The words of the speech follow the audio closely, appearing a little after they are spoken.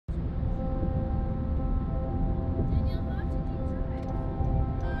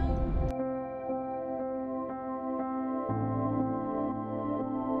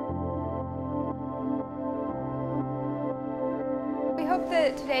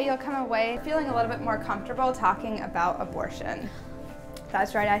that today you'll come away feeling a little bit more comfortable talking about abortion.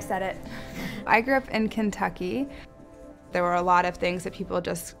 That's right, I said it. I grew up in Kentucky. There were a lot of things that people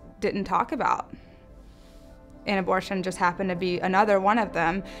just didn't talk about. And abortion just happened to be another one of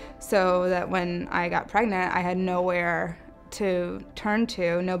them, so that when I got pregnant, I had nowhere to turn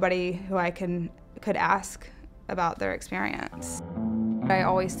to, nobody who I could ask about their experience. I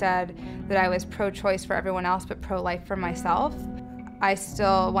always said that I was pro-choice for everyone else, but pro-life for myself. I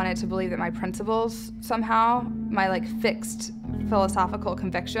still wanted to believe that my principles somehow, my fixed philosophical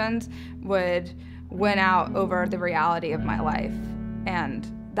convictions, would win out over the reality of my life,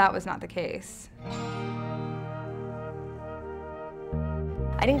 and that was not the case.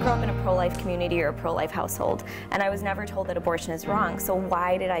 I didn't grow up in a pro-life community or a pro-life household, and I was never told that abortion is wrong, so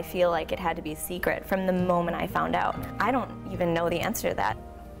why did I feel like it had to be a secret from the moment I found out? I don't even know the answer to that.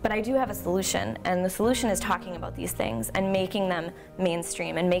 But I do have a solution, and the solution is talking about these things and making them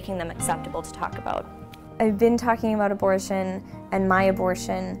mainstream and making them acceptable to talk about. I've been talking about abortion and my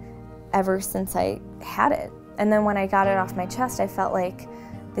abortion ever since I had it. And then when I got it off my chest, I felt like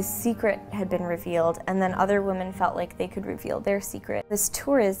the secret had been revealed, and then other women felt like they could reveal their secret. This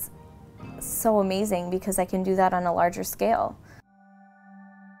tour is so amazing because I can do that on a larger scale.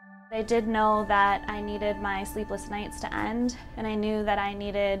 I did know that I needed my sleepless nights to end, and I knew that I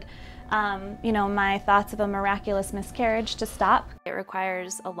needed, my thoughts of a miraculous miscarriage to stop. It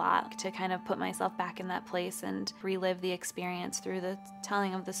requires a lot to kind of put myself back in that place and relive the experience through the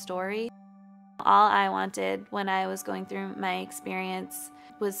telling of the story. All I wanted when I was going through my experience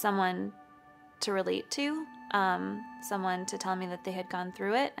was someone to relate to, someone to tell me that they had gone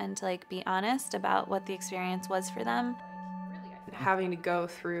through it and to be honest about what the experience was for them. Having to go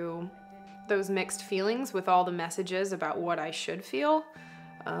through those mixed feelings with all the messages about what I should feel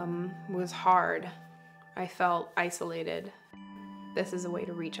was hard. I felt isolated. This is a way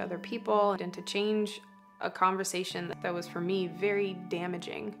to reach other people and to change a conversation that was, for me, very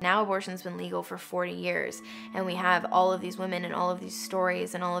damaging. Now abortion's been legal for 40 years, and we have all of these women and all of these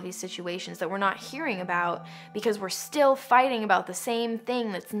stories and all of these situations that we're not hearing about because we're still fighting about the same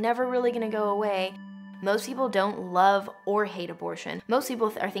thing that's never really gonna go away. Most people don't love or hate abortion. Most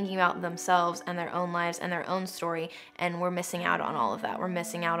people are thinking about themselves and their own lives and their own story, and we're missing out on all of that. We're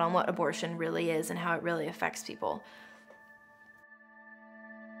missing out on what abortion really is and how it really affects people.